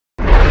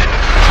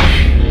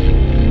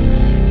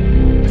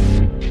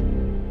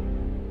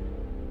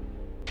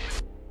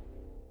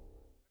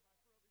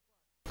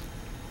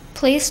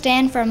Please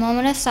stand for a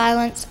moment of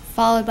silence,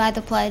 followed by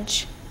the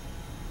pledge.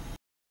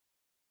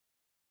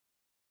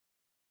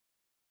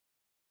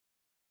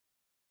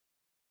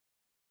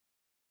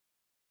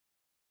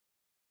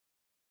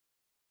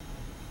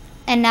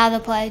 And now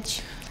the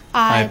pledge.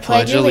 I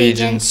pledge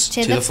allegiance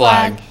to the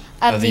flag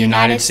of the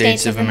United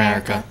States of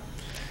America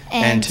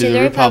and to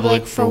the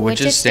republic for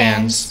which it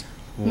stands,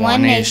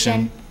 one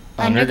nation,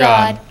 under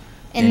God,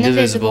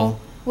 indivisible,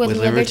 with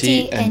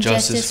liberty and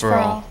justice for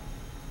all.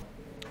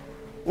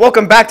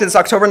 Welcome back to this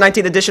October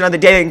 19th edition of the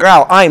Daily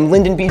Growl. I'm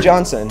Lyndon B.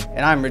 Johnson.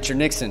 And I'm Richard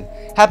Nixon.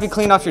 Happy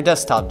Clean Off Your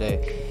Desktop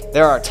Day.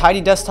 There are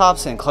tidy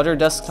desktops and cluttered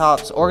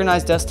desktops,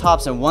 organized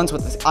desktops, and ones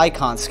with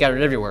icons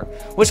scattered everywhere.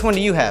 Which one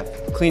do you have?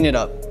 Clean it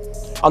up.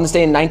 On this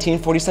day in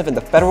 1947, the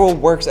Federal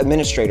Works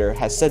Administrator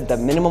has said the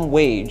minimum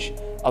wage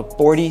of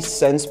 40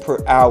 cents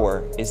per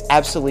hour is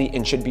obsolete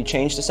and should be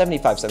changed to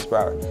 75 cents per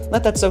hour.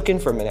 Let that soak in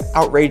for a minute.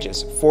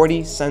 Outrageous.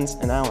 40 cents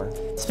an hour.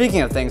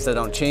 Speaking of things that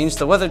don't change,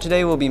 the weather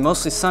today will be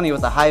mostly sunny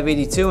with a high of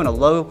 82 and a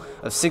low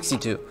of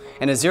 62,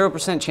 and a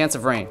 0% chance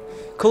of rain.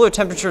 Cooler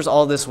temperatures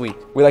all this week.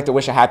 We'd like to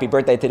wish a happy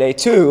birthday today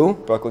to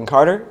Brooklyn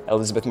Carter,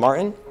 Elizabeth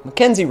Martin,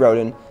 Mackenzie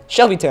Roden,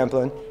 Shelby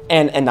Tamplin,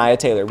 and Anaya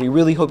Taylor. We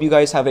really hope you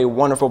guys have a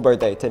wonderful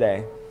birthday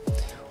today.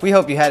 We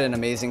hope you had an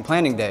amazing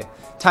planning day.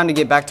 Time to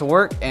get back to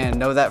work and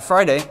know that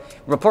Friday,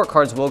 report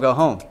cards will go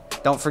home.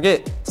 Don't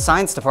forget,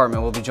 Science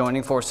Department will be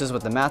joining forces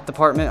with the Math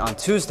Department on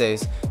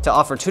Tuesdays to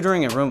offer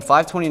tutoring in room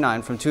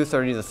 529 from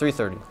 2:30 to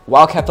 3:30.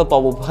 Wildcat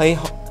football will play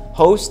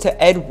host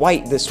to Ed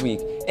White this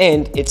week,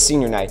 and it's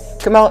senior night.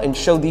 Come out and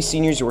show these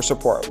seniors your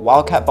support.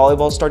 Wildcat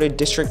volleyball started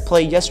district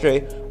play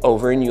yesterday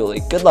over in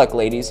Yulee. Good luck,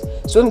 ladies.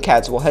 Swim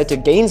Cats will head to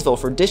Gainesville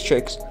for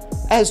districts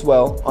as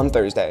well on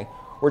Thursday.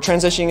 We're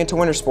transitioning into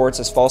winter sports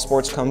as fall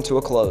sports come to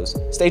a close.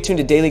 Stay tuned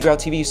to Daily Growl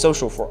TV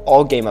social for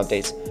all game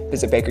updates.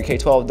 Visit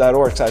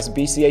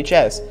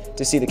bakerk12.org/BCHS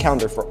to see the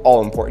calendar for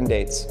all important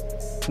dates.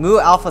 Mu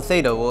Alpha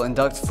Theta will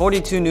induct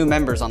 42 new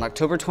members on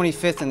October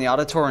 25th in the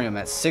auditorium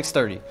at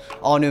 6:30.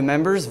 All new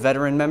members,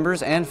 veteran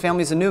members, and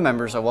families of new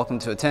members are welcome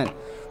to attend.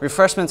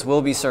 Refreshments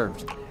will be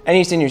served.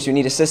 Any seniors who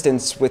need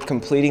assistance with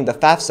completing the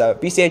FAFSA,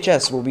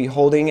 BCHS will be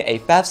holding a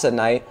FAFSA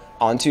night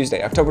on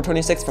Tuesday, October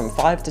 26th from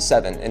 5 to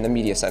 7 in the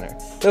Media Center.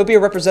 There will be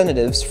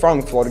representatives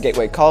from Florida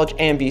Gateway College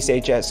and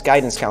BCHS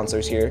guidance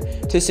counselors here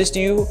to assist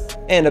you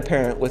and a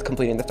parent with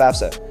completing the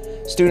FAFSA.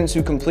 Students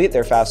who complete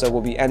their FAFSA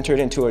will be entered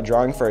into a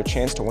drawing for a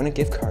chance to win a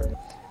gift card.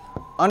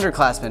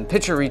 Underclassmen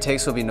picture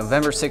retakes will be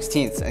November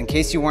 16th in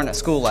case you weren't at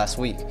school last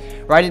week.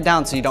 Write it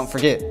down so you don't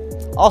forget.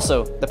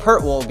 Also, the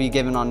PERT will be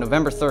given on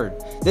November 3rd.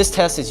 This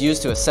test is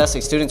used to assess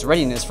a student's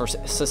readiness for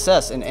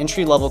success in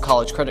entry-level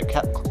college credit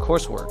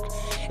coursework.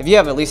 If you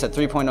have at least a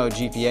 3.0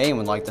 GPA and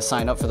would like to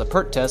sign up for the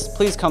PERT test,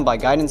 please come by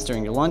guidance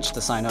during your lunch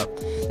to sign up.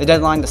 The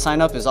deadline to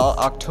sign up is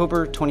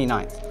October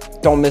 29th.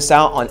 Don't miss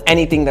out on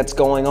anything that's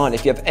going on.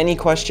 If you have any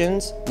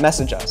questions,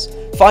 message us.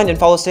 Find and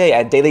follow us today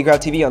at Daily Growl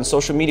TV on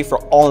social media for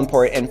all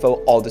important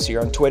info all this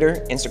year on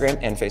Twitter, Instagram,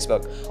 and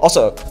Facebook.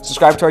 Also,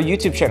 subscribe to our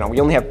YouTube channel.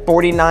 We only have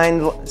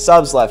 49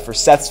 subs left for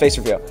Seth's face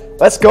reveal.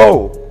 Let's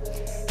go!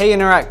 Hey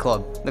Interact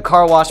Club, the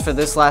car wash for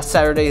this last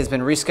Saturday has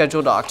been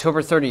rescheduled to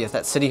October 30th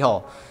at City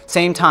Hall.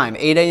 Same time,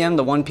 8 a.m.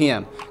 to 1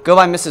 p.m. Go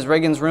by Mrs.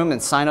 Reagan's room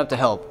and sign up to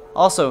help.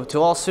 Also, to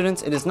all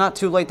students, it is not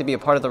too late to be a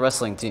part of the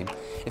wrestling team.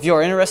 If you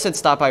are interested,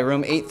 stop by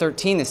room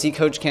 813 to see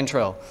Coach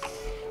Cantrell.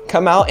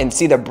 Come out and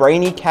see the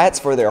Brainy Cats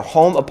for their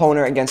home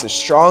opponent against a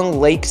strong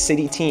Lake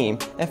City team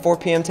at 4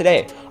 p.m.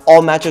 today.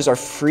 All matches are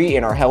free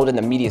and are held in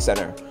the Media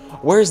Center.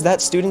 Where's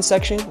that student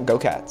section? Go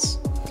Cats.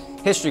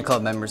 History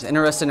Club members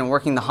interested in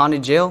working the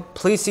haunted jail,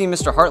 please see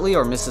Mr. Hartley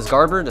or Mrs.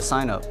 Garber to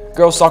sign up.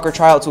 Girls soccer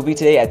tryouts will be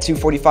today at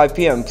 2:45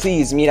 p.m.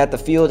 Please meet at the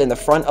field in the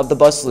front of the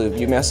bus loop.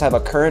 You must have a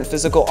current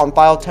physical on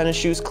file, tennis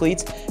shoes,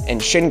 cleats,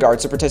 and shin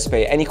guards to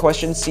participate. Any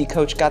questions, see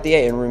Coach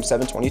Gauthier in room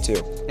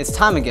 722. It's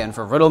time again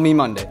for Riddle Me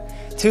Monday.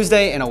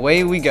 Tuesday and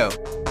away we go.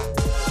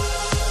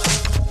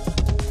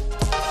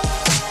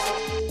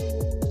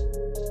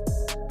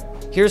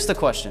 Here's the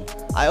question.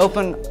 I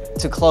open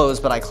to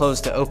close, but I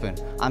close to open.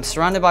 I'm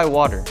surrounded by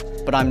water,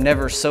 but I'm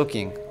never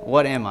soaking.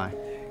 What am I?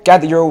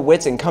 Gather your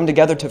wits and come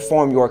together to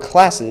form your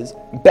class's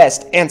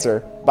best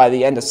answer by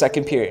the end of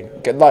second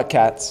period. Good luck,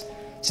 Cats.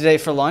 Today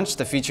for lunch,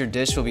 the featured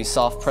dish will be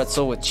soft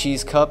pretzel with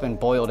cheese cup and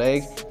boiled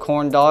egg,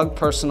 corn dog,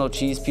 personal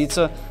cheese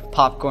pizza,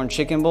 popcorn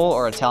chicken bowl,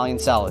 or Italian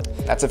salad.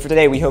 That's it for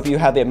today. We hope you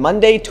have a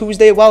Monday,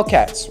 Tuesday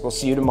Wildcats. We'll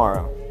see you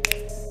tomorrow.